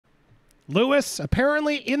Lewis,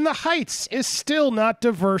 apparently In the Heights is still not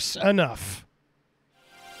diverse enough.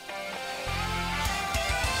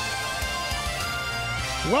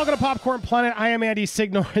 Welcome to Popcorn Planet. I am Andy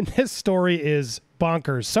Signore, and this story is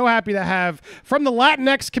bonkers. So happy to have from the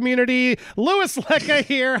Latinx community, Louis Lecca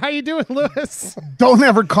here. How you doing, Louis? Don't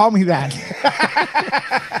ever call me that.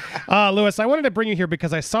 Louis, I wanted to bring you here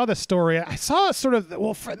because I saw this story. I saw sort of,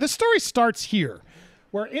 the story starts here.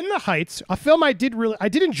 Where In the Heights, a film I did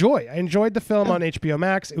enjoy. I enjoyed the film on HBO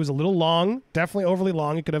Max. It was a little long, definitely overly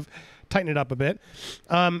long. You could have tightened it up a bit.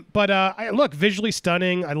 Look, visually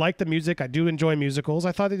stunning. I like the music. I do enjoy musicals.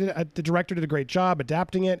 I thought the director did a great job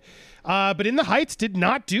adapting it. But In the Heights did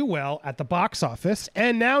not do well at the box office.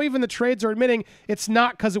 And now even the trades are admitting it's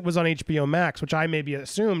not because it was on HBO Max, which I maybe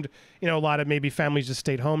assumed, a lot of maybe families just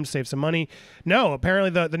stayed home to save some money. No, apparently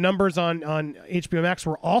the numbers on HBO Max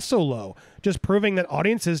were also low, just proving that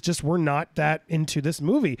audiences just were not that into this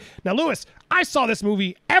movie. Now, Louis, I saw this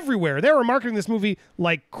movie everywhere. They were marketing this movie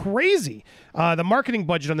like crazy. The marketing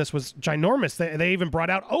budget on this was ginormous. They even brought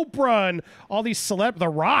out Oprah and all these The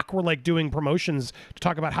Rock were like doing promotions to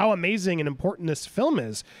talk about how amazing and important this film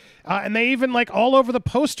is. And they even like all over the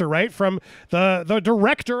poster, right? From the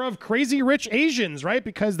director of Crazy Rich Asians, right?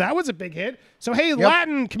 Because that was a big hit. So, hey,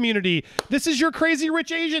 Latin community, this is your Crazy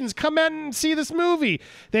Rich Asians. Come out and see this movie.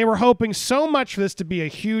 They were hoping so much for this to be a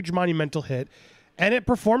huge monumental hit. And it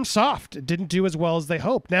performed soft. It didn't do as well as they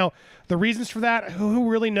hoped. Now, the reasons for that, who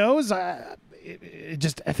really knows? I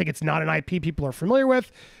think it's not an IP people are familiar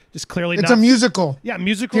with. Just clearly it's a musical. Yeah,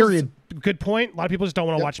 musicals. Period. Good point. A lot of people just don't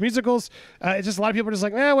want to watch musicals. It's just a lot of people are just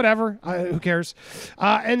like, whatever. Who cares?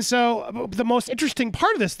 And so the most interesting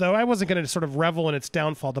part of this, though, I wasn't going to sort of revel in its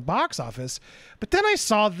downfall at the box office. But then I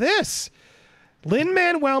saw this.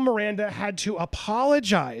 Lin-Manuel Miranda had to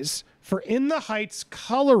apologize for In the Heights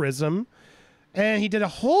colorism. And he did a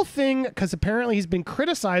whole thing because apparently he's been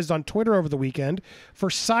criticized on Twitter over the weekend for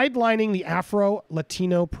sidelining the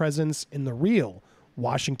Afro-Latino presence in the real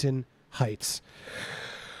Washington Heights.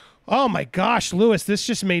 Oh my gosh, Louis, this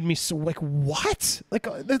just made me so like, what? Like,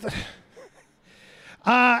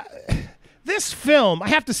 this film, I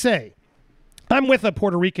have to say, I'm with a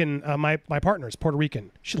Puerto Rican, my partner is Puerto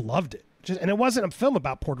Rican. She loved it. And it wasn't a film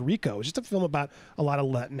about Puerto Rico. It was just a film about a lot of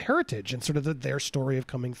Latin heritage and sort of their story of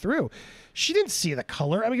coming through. She didn't see the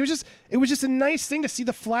color. I mean, it was just a nice thing to see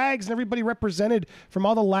the flags and everybody represented from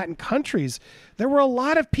all the Latin countries. There were a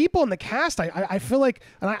lot of people in the cast. I feel like,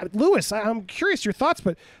 Louis, I'm curious your thoughts,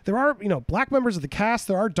 but there are, black members of the cast.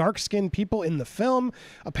 There are dark-skinned people in the film.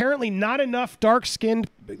 Apparently not enough dark-skinned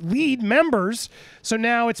lead members. So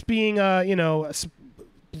now it's being,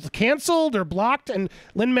 canceled or blocked, and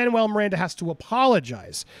Lin-Manuel Miranda has to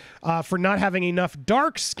apologize for not having enough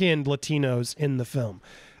dark-skinned Latinos in the film.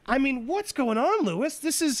 I mean, what's going on, Louis?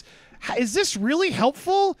 Is this really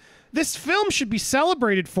helpful? This film should be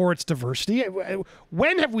celebrated for its diversity.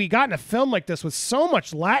 When have we gotten a film like this with so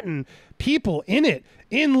much Latin people in it,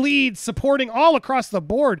 in leads, supporting all across the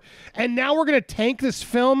board? And now we're going to tank this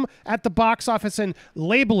film at the box office and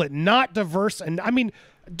label it not diverse. And I mean,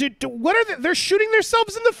 what are they're shooting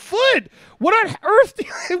themselves in the foot? What on earth?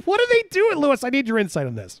 What are they doing, Louis? I need your insight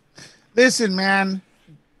on this. Listen, man,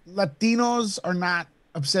 Latinos are not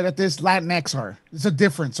upset at this. Latinx are. It's a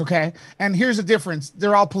difference, okay? And here's the difference.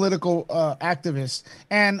 They're all political activists,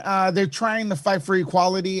 and they're trying to fight for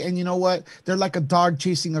equality. And you know what? They're like a dog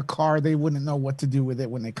chasing a car. They wouldn't know what to do with it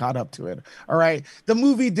when they caught up to it. All right? The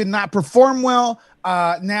movie did not perform well.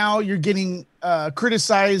 Now you're getting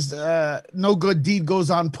criticized. No good deed goes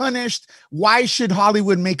unpunished. Why should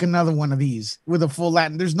Hollywood make another one of these with a full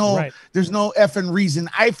Latin? There's no effing reason.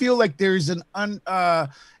 I feel like there's an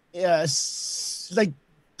like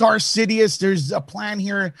Darth Sidious, there's a plan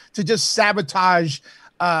here to just sabotage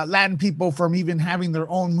Latin people from even having their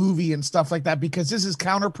own movie and stuff like that, because this is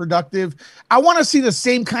counterproductive. I want to see the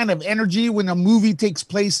same kind of energy when a movie takes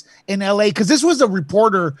place in LA, because this was a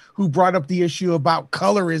reporter who brought up the issue about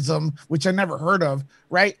colorism, which I never heard of,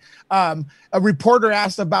 right? A reporter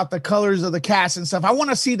asked about the colors of the cast and stuff. I want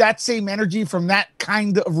to see that same energy from that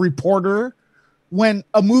kind of reporter when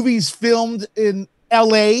a movie's filmed in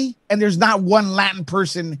LA and there's not one Latin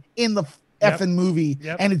person in the effing movie,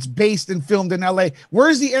 and it's based and filmed in LA.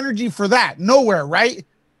 Where's the energy for that? Nowhere, right?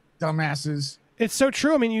 Dumbasses. It's so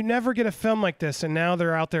true. I mean, you never get a film like this, and now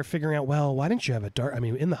they're out there figuring out, well, why didn't you have a dark? I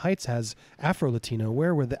mean, In the Heights has Afro-Latino.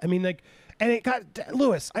 Where were the? I mean, like, and it got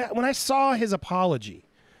Louis. When I saw his apology,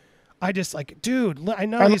 I just like, dude, I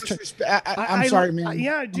know he's. I'm sorry, man.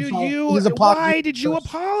 Yeah, dude, why did you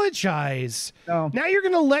apologize? No. Now you're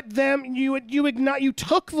gonna let them. You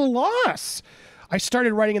took the loss. I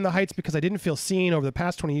started writing In the Heights because I didn't feel seen over the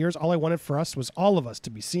past 20 years. All I wanted for us was all of us to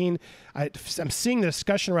be seen. I'm seeing the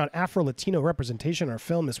discussion around Afro-Latino representation in our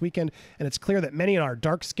film this weekend, and it's clear that many in our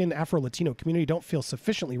dark-skinned Afro-Latino community don't feel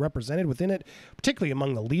sufficiently represented within it, particularly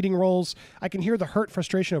among the leading roles. I can hear the hurt,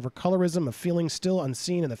 frustration over colorism, of feeling still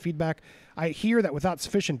unseen in the feedback. I hear that without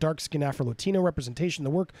sufficient dark-skinned Afro-Latino representation, the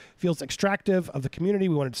work feels extractive of the community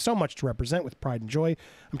we wanted so much to represent with pride and joy.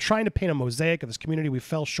 I'm trying to paint a mosaic of this community. We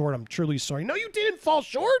fell short. I'm truly sorry. No, you didn't fall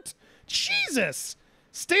short. Jesus.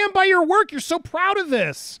 Stand by your work. You're so proud of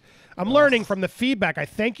this. I'm learning from the feedback. I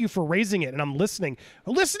thank you for raising it, and I'm listening.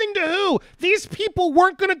 Listening to who? These people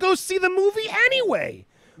weren't going to go see the movie anyway.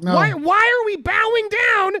 No. Why are we bowing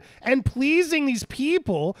down and pleasing these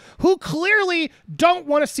people who clearly don't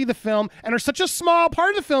want to see the film and are such a small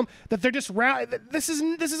part of the film that they're just this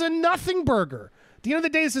is a nothing burger. At the end of the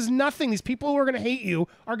day, this is nothing. These people who are going to hate you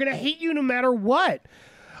are going to hate you no matter what.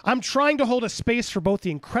 I'm trying to hold a space for both the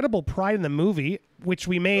incredible pride in the movie, which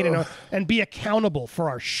we made, and be accountable for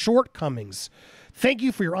our shortcomings. Thank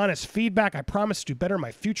you for your honest feedback. I promise to do better in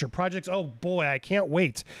my future projects. Oh boy, I can't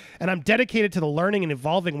wait. And I'm dedicated to the learning and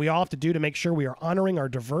evolving we all have to do to make sure we are honoring our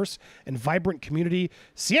diverse and vibrant community.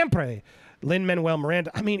 Siempre, Lin-Manuel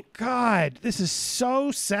Miranda. I mean, God, this is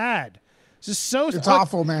so sad. This is so. It's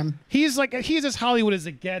awful, man. He's as Hollywood as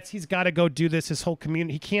it gets. He's got to go do this. His whole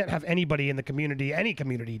community. He can't have anybody in the community, any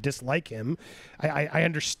community, dislike him. I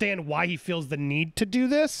understand why he feels the need to do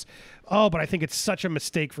this. Oh, but I think it's such a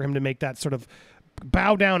mistake for him to make that sort of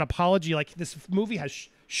bow down apology. Like, this movie has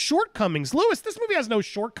shortcomings. Lewis, this movie has no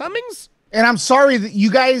shortcomings. And I'm sorry that you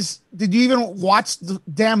guys, did you even watch the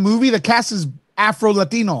damn movie? The cast is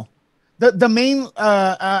Afro-Latino. The main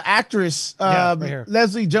actress, right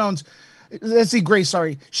Leslie Grace,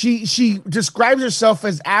 sorry. She describes herself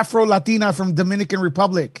as Afro-Latina from Dominican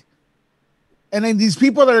Republic. And then these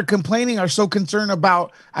people that are complaining are so concerned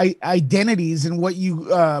about identities and what you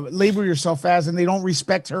label yourself as, and they don't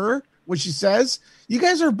respect her, what she says. You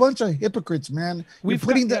guys are a bunch of hypocrites, man. We're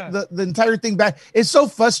putting the entire thing back. It's so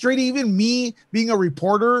frustrating. Even me being a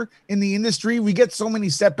reporter in the industry, we get so many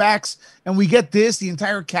setbacks, and we get the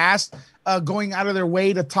entire cast going out of their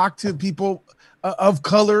way to talk to people of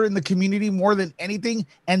color in the community more than anything.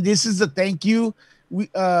 And this is the thank you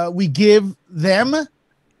we give them.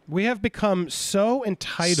 We have become so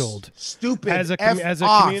entitled, stupid as a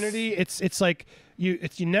community. It's like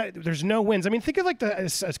there's no wins. I mean, think of like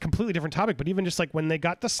it's a completely different topic, but even just like when they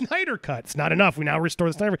got the Snyder cut, it's not enough. We now restore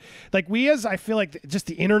the Snyder. Like I feel like just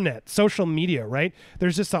the internet, social media, right?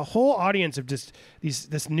 There's just a whole audience of just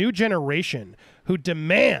this new generation who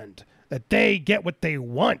demand that they get what they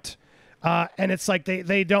want. And it's like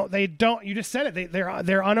they don't. You just said it.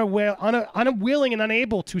 They're unwilling and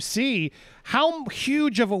unable to see how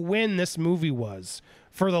huge of a win this movie was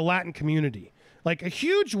for the Latin community. Like, a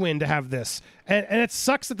huge win to have this, and it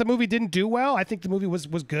sucks that the movie didn't do well. I think the movie was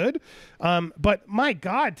good, but my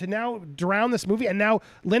God, to now drown this movie, and now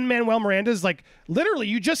Lin-Manuel Miranda is like, literally,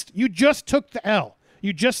 you just took the L.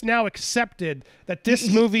 You just now accepted that this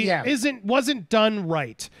movie wasn't done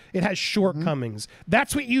right. It has shortcomings.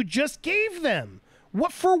 That's what you just gave them.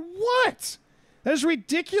 What for? What? That is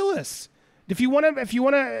ridiculous. If you want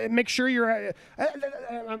to make sure you're,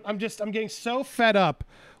 I'm getting so fed up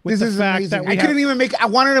with the fact that I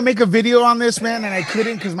wanted to make a video on this, man, and I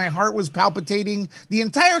couldn't because my heart was palpitating. The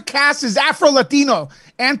entire cast is Afro-Latino.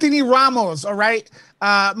 Anthony Ramos, all right.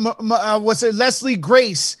 Leslie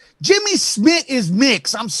Grace. Jimmy Smith is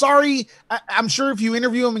mixed. I'm sorry. I'm sure if you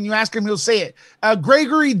interview him and you ask him, he'll say it.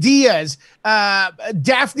 Gregory Diaz,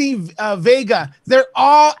 Daphne Vega. They're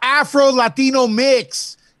all Afro-Latino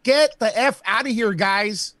mix. Get the F out of here,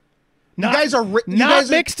 guys. You guys are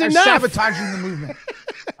sabotaging the movement.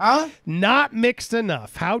 Huh? Not mixed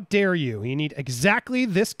enough. How dare you? You need exactly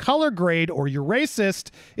this color grade, or you're racist,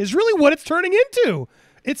 is really what it's turning into.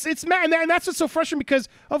 It's mad, and that's what's so frustrating, because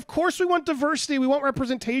of course we want diversity, we want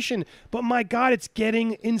representation, but my God, it's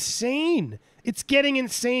getting insane. It's getting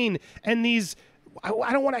insane. And these, I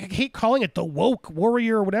don't want to hate calling it the woke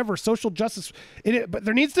warrior or whatever, social justice, but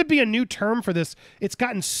there needs to be a new term for this. It's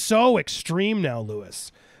gotten so extreme now,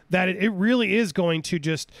 Lewis, that it really is going to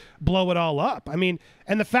just blow it all up. I mean,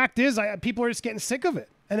 and the fact is, people are just getting sick of it.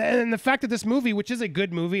 And the fact that this movie, which is a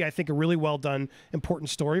good movie, I think a really well done, important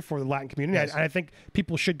story for the Latin community. Yes. I think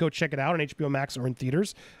people should go check it out on HBO Max or in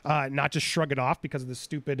theaters, not just shrug it off because of this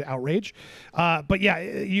stupid outrage. But yeah,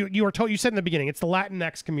 you said in the beginning, it's the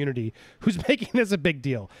Latinx community who's making this a big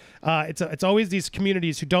deal. It's always these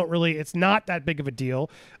communities who don't really, it's not that big of a deal.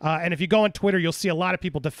 And if you go on Twitter, you'll see a lot of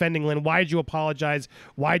people defending Lin. Why did you apologize?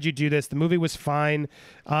 Why did you do this? The movie was fine.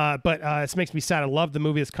 But this makes me sad. I love the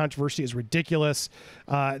movie. This controversy is ridiculous.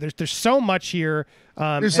 There's so much here.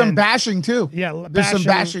 There's some bashing too. Yeah, there's some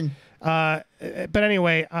bashing. But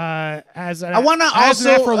anyway, as an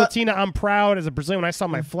also Afro Latina, I'm proud. As a Brazilian, when I saw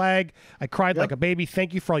my flag, I cried like a baby.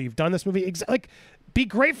 Thank you for all you've done this movie. Be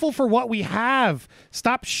grateful for what we have.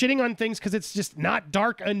 Stop shitting on things because it's just not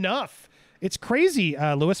dark enough. It's crazy.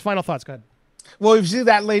 Lewis, final thoughts. Go ahead. Well, if you see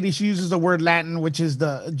that lady, she uses the word Latin, which is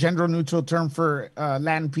the gender neutral term for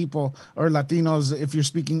Latin people or Latinos if you're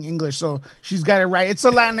speaking English. So she's got it right. It's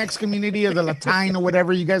the Latinx community or the Latine or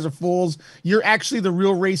whatever. You guys are fools. You're actually the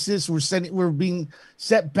real racists. We're being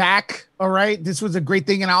set back. All right. This was a great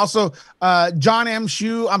thing. And also, John M.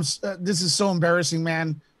 Shu, this is so embarrassing,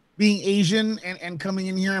 man. Being Asian and coming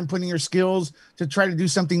in here and putting your skills to try to do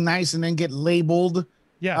something nice and then get labeled.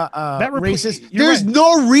 Yeah, racist. There's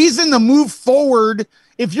no reason to move forward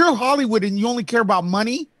if you're Hollywood and you only care about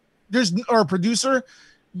money. Or a producer.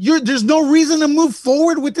 There's no reason to move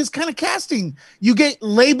forward with this kind of casting. You get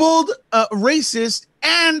labeled racist,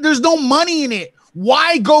 and there's no money in it.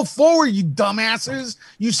 Why go forward, you dumbasses?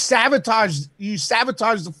 You sabotage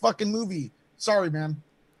the fucking movie. Sorry, man.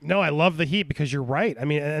 No, I love the heat because you're right. I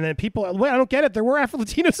mean, and then people, wait, I don't get it. There were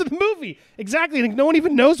Afro-Latinos in the movie. Exactly. And no one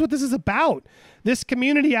even knows what this is about. This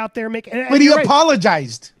community out there making. But he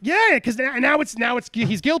apologized. Yeah, because now it's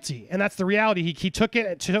he's guilty, and that's the reality. He took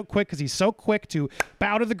it so quick because he's so quick to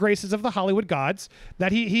bow to the graces of the Hollywood gods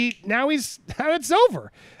that now it's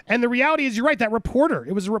over. And the reality is, you're right. That reporter,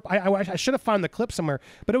 it was I should have found the clip somewhere,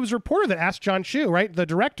 but it was a reporter that asked John Chu, right, the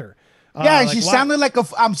director. Yeah, she sounded like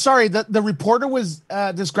I'm sorry. The reporter was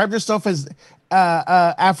described herself as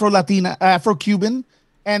Afro-Latina, Afro-Cuban,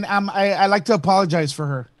 and I like to apologize for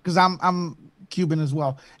her because I'm Cuban as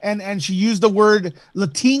well. And she used the word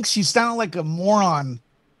Latinx. She sounded like a moron.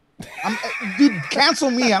 Dude,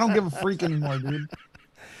 cancel me. I don't give a freak anymore, dude.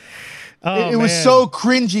 It was so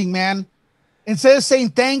cringing, man. Instead of saying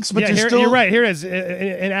thanks, but you're right. Here it is,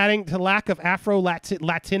 and adding to lack of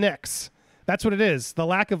Afro-Latinx. That's what it is. The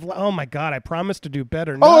lack of, oh my God, I promised to do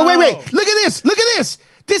better. No. Oh, wait. Look at this.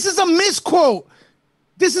 This is a misquote.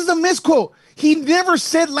 He never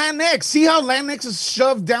said Latinx. See how Latinx is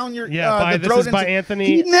shoved down your the throat? This is by Anthony.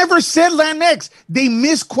 He never said Latinx. They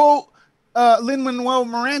misquote Lin-Manuel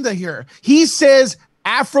Miranda here. He says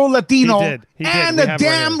Afro-Latino. He did. And the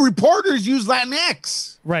damn reporters use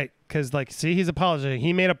Latinx. Right. Because, see, he's apologizing.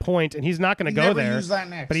 He made a point, and he's not going to go there. Use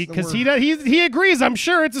Latinx, but he agrees. I'm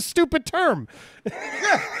sure it's a stupid term.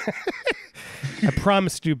 I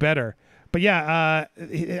promised to do better. But yeah,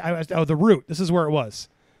 the root. This is where it was.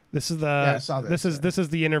 This is this is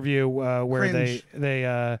the interview where Cringe.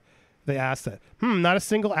 they asked it. Not a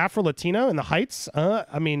single Afro-Latino in the Heights.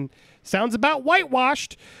 I mean, sounds about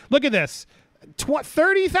whitewashed. Look at this,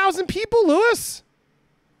 30,000 people, Lewis.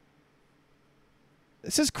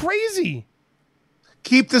 This is crazy.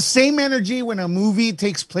 Keep the same energy when a movie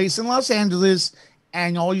takes place in Los Angeles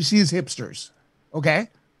and all you see is hipsters. Okay?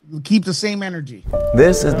 Keep the same energy.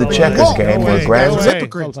 This is the checkers game where Grand's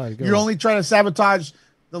hypocrites. You're only trying to sabotage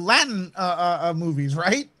the Latin movies,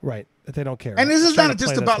 right? Right. They don't care. And this is not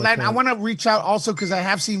just about Latin. I want to reach out also because I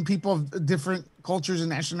have seen people of different cultures and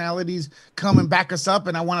nationalities come and back us up.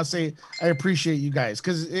 And I want to say I appreciate you guys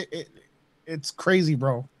because it's crazy,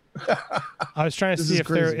 bro. I was trying to see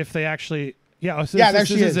if they actually this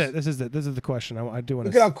is it. This is the question. I do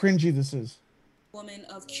want to look at how cringy this is. Woman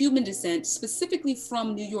of Cuban descent, specifically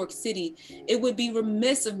from New York City, it would be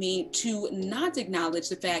remiss of me to not acknowledge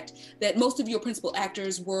the fact that most of your principal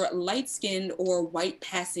actors were light-skinned or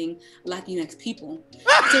white-passing Latinx people.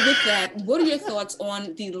 So with that, what are your thoughts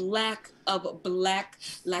on the lack of Black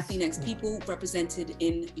Latinx people represented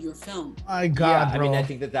in your film? My God, bro. I mean, I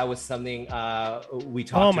think that was something we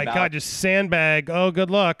talked about. Oh my God, just sandbag. Oh, good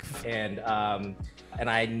luck. And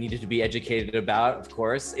I needed to be educated about, of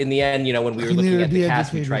course. In the end, when we were looking at the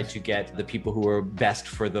cast, we tried to get the people who were best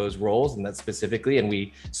for those roles, and that specifically. And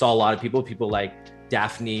we saw a lot of people like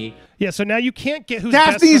Daphne. Yeah, so now you can't get who's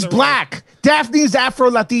Daphne's black. Role. Daphne's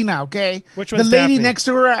Afro-Latina, okay? Which one's the lady Daphne? Next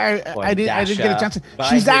to her, I didn't get a chance to.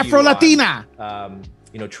 She's Afro-Latina.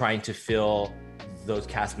 Trying to fill those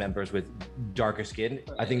cast members with darker skin.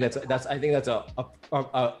 I think that's a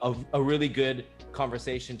really good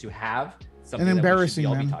conversation to have. something and that we should embarrassing,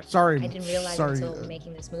 all be man. talking Sorry. I didn't realize until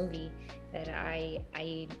making this movie that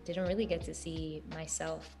I didn't really get to see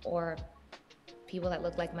myself or people that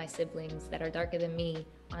look like my siblings that are darker than me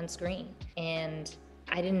on screen. And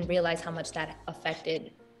I didn't realize how much that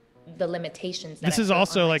affected the limitations that this I is put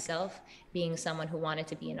also on like myself, being someone who wanted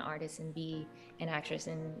to be an artist and be an actress,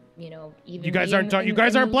 and even you guys be aren't in you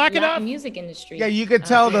guys the aren't black Latin enough. music industry. Yeah, you could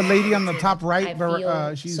tell the lady on the top right. I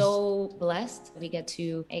feel she's so blessed. We get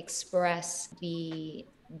to express the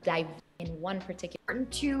in one particular.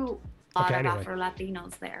 To a lot of Afro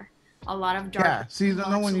Latinos there. A lot of dark. Yeah, see,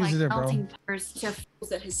 no one uses it, bro.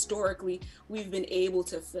 That historically we've been able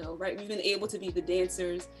to fill, right? We've been able to be the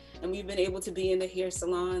dancers, and we've been able to be in the hair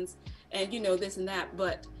salons, and this and that.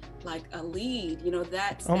 But like a lead,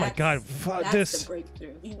 that's oh my God, that's the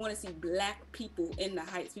breakthrough. We want to see Black people in the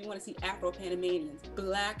Heights. We want to see Afro-Panamanians,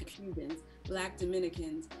 Black Cubans, Black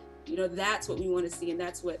Dominicans. That's what we want to see, and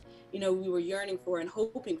that's what we were yearning for and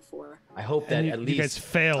hoping for. I hope that at least you guys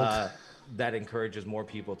failed. That encourages more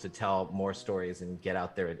people to tell more stories and get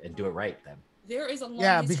out there and do do it right. Then there is a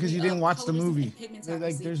long because you didn't watch the movie.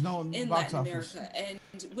 Like there's no in box Latin office. America, and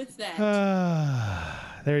with that,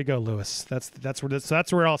 there you go, Lewis. That's where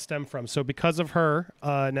it all stemmed from. So because of her,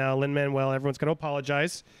 now Lin-Manuel, everyone's going to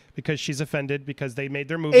apologize because she's offended because they made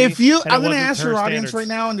their movie. I'm going to ask your audience right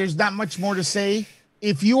now, and there's not much more to say.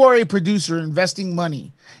 If you are a producer investing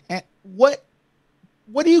money, and what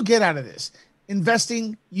do you get out of this?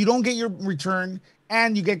 Investing, you don't get your return,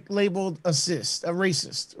 and you get labeled a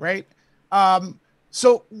racist, right?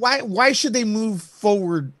 So why should they move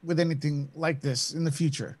forward with anything like this in the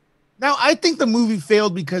future? Now, I think the movie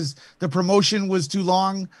failed because the promotion was too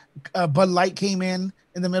long. Bud Light came in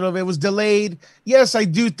the middle of it. It was delayed. Yes, I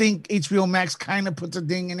do think HBO Max kind of puts a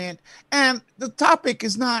ding in it, and the topic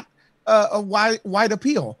is not a wide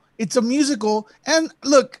appeal. It's a musical, and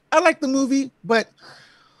look, I like the movie, but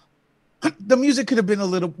the music could have been a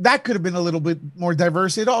little bit more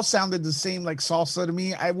diverse. It all sounded the same, like salsa to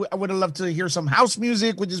me. I would have loved to hear some house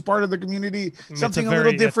music, which is part of the community, something a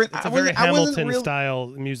little different. It's a very Hamilton style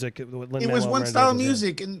music. It was one style of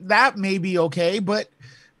music, and that may be okay, but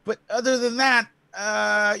other than that,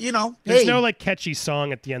 there's no like catchy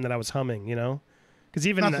song at the end that I was humming, because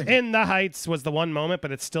even in the Heights was the one moment,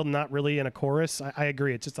 but it's still not really in a chorus. I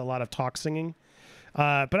agree. It's just a lot of talk singing.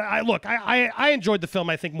 But I enjoyed the film,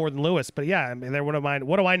 I think, more than Lewis. But yeah, I mean, what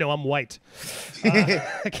do I know? I'm white.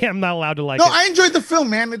 I'm not allowed to like it. No, I enjoyed the film,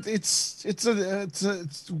 man. It's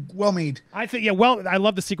well made. I think, I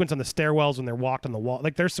love the sequence on the stairwells when they're walked on the wall.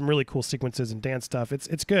 Like, there's some really cool sequences and dance stuff.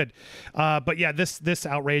 It's good. But yeah, this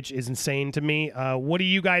outrage is insane to me. What do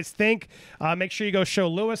you guys think? Make sure you go show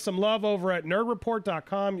Lewis some love over at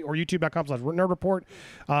nerdreport.com or youtube.com/nerdreport.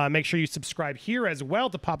 Make sure you subscribe here as well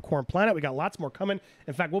to Popcorn Planet. We got lots more coming.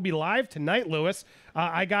 In fact, we'll be live tonight, Lewis.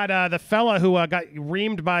 I got the fella who got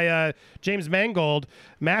reamed by James Mangold,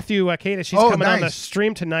 Matthew Cadiz. He's coming on the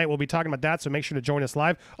stream tonight. We'll be talking about that, so make sure to join us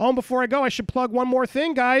live. Oh, and before I go, I should plug one more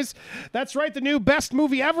thing, guys. That's right, the new best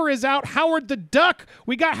movie ever is out, Howard the Duck.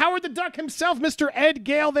 We got Howard the Duck himself, Mr. Ed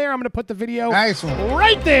Gale there. I'm going to put the video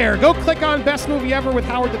right there. Go click on Best Movie Ever with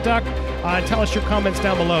Howard the Duck. Tell us your comments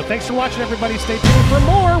down below. Thanks for watching, everybody. Stay tuned for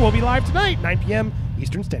more. We'll be live tonight, 9 p.m.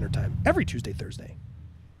 Eastern Standard Time, every Tuesday, Thursday.